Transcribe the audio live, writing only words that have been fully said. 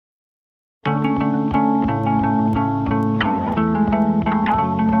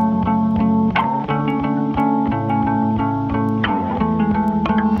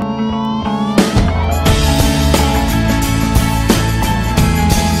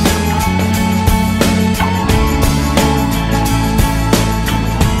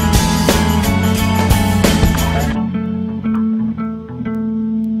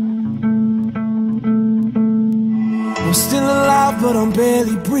I'm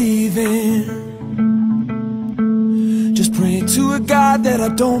barely breathing. Just praying to a God that I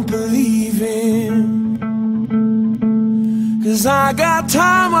don't believe in. 'Cause I got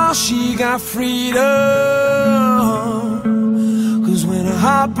time while she got freedom. 'Cause when a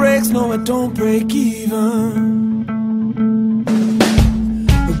heart breaks, no, it don't break even.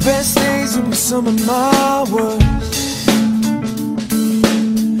 The best days will be some of my worst.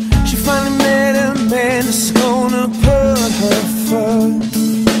 She finally met a man that's gonna put her first.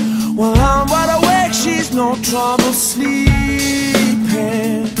 While I'm wide awake, she's no trouble sleeping.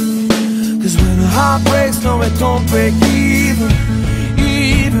 'Cause when a heart breaks, no, it don't break even,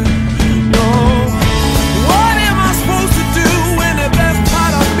 no. What am I supposed to do when the best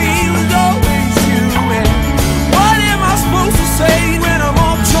part of me was always you? And what am I supposed to say when I'm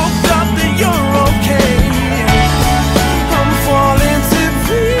all choked up that you're okay? I'm falling to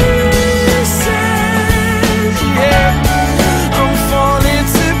pieces, yeah. I'm falling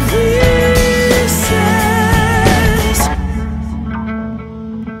to pieces.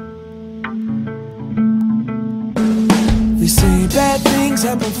 They say bad things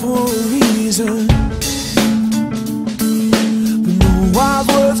happen for a reason, but no wild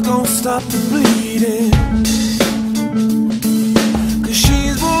words gon' stop the bleeding. 'Cause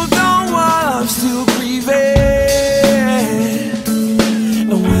she's moved on while I'm still grieving.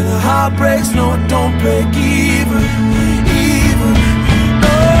 And when a heart breaks, no, it don't break even,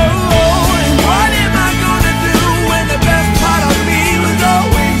 no. And what am I gonna do when the best part of me was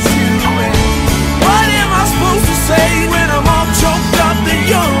always you? And what am I supposed to say when I'm all choked up that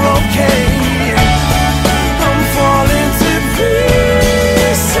you're okay? I'm falling to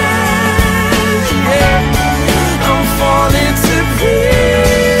pieces, yeah. I'm falling to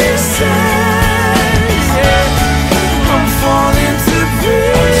pieces, yeah. I'm falling to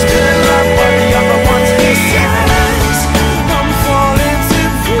pieces. Still in love, but the other one's pieces. I'm falling to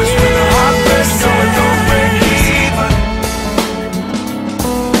pieces. When the heart breaks, no, it don't break even.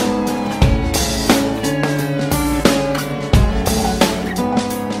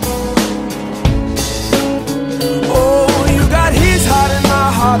 Oh, you got his heart and my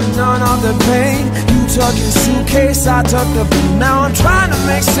heart and none of the pain. You took your suitcase, I took the blue. Now I'm trying to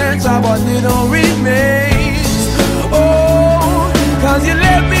make sense of what little remains. Oh, 'cause you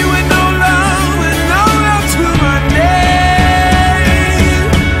left me with no love to my name.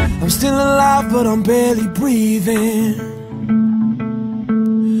 I'm still alive, but I'm barely breathing.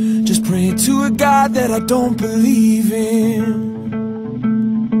 Just praying to a God that I don't believe in.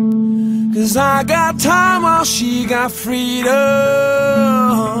 'Cause I got time while she got freedom.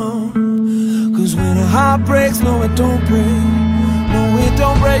 'Cause when a heart breaks, no, it don't break. No, it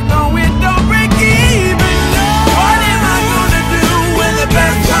don't break, no, it don't break even, no. What am I gonna do when the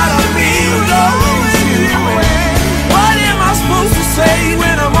best part of me was always you? What am I supposed to say when